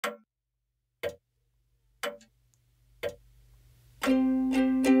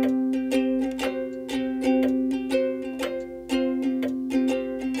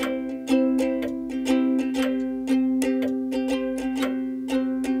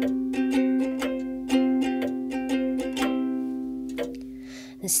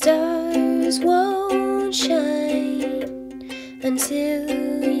stars won't shine until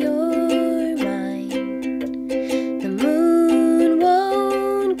you're mine. The moon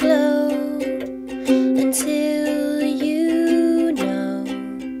won't glow until you know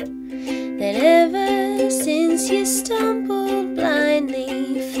that ever since you stumbled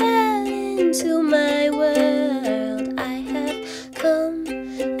blindly, fell into my world, I have come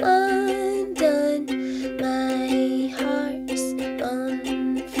undone, my heart's unfurled.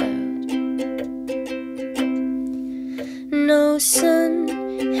 No sun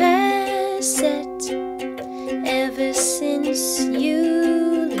has set ever since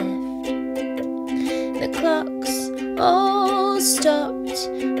you left. The clocks all stopped,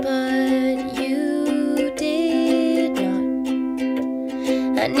 but you did not.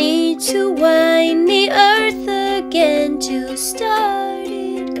 I need to wind the earth again to start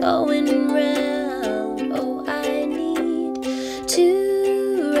it going round. Oh, I need to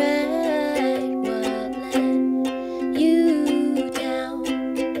write what let you down.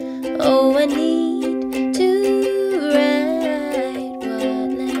 Oh, I need to write what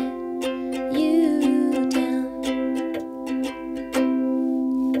let you down.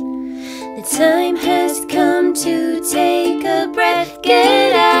 The time has come to take a breath.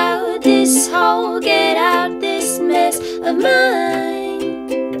 Get out this hole, get out this mess of mine,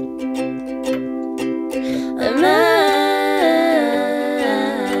 of mine.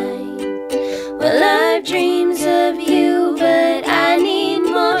 Well, I've dreams of you, but I need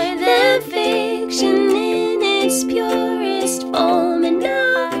more than fiction in its purest form. And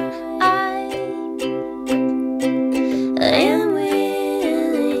I am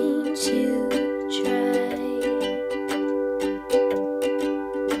willing to try.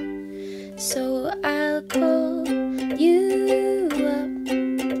 So I'll call you up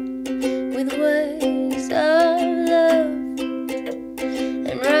with words of love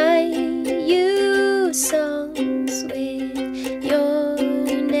and write you songs with your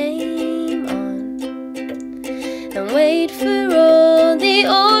name on, and wait for all the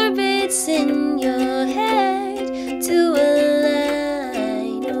orbits in your head to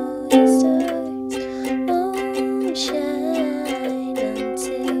align. Oh, the stars won't shine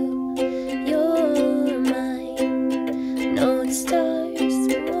until you're mine. No, the stars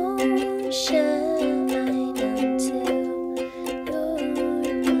won't shine until you're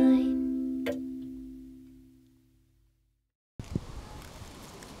mine.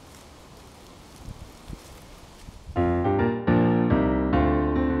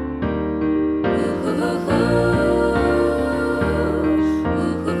 Ooh, ooh, ooh, ooh,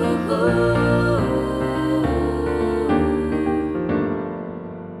 ooh, ooh, ooh.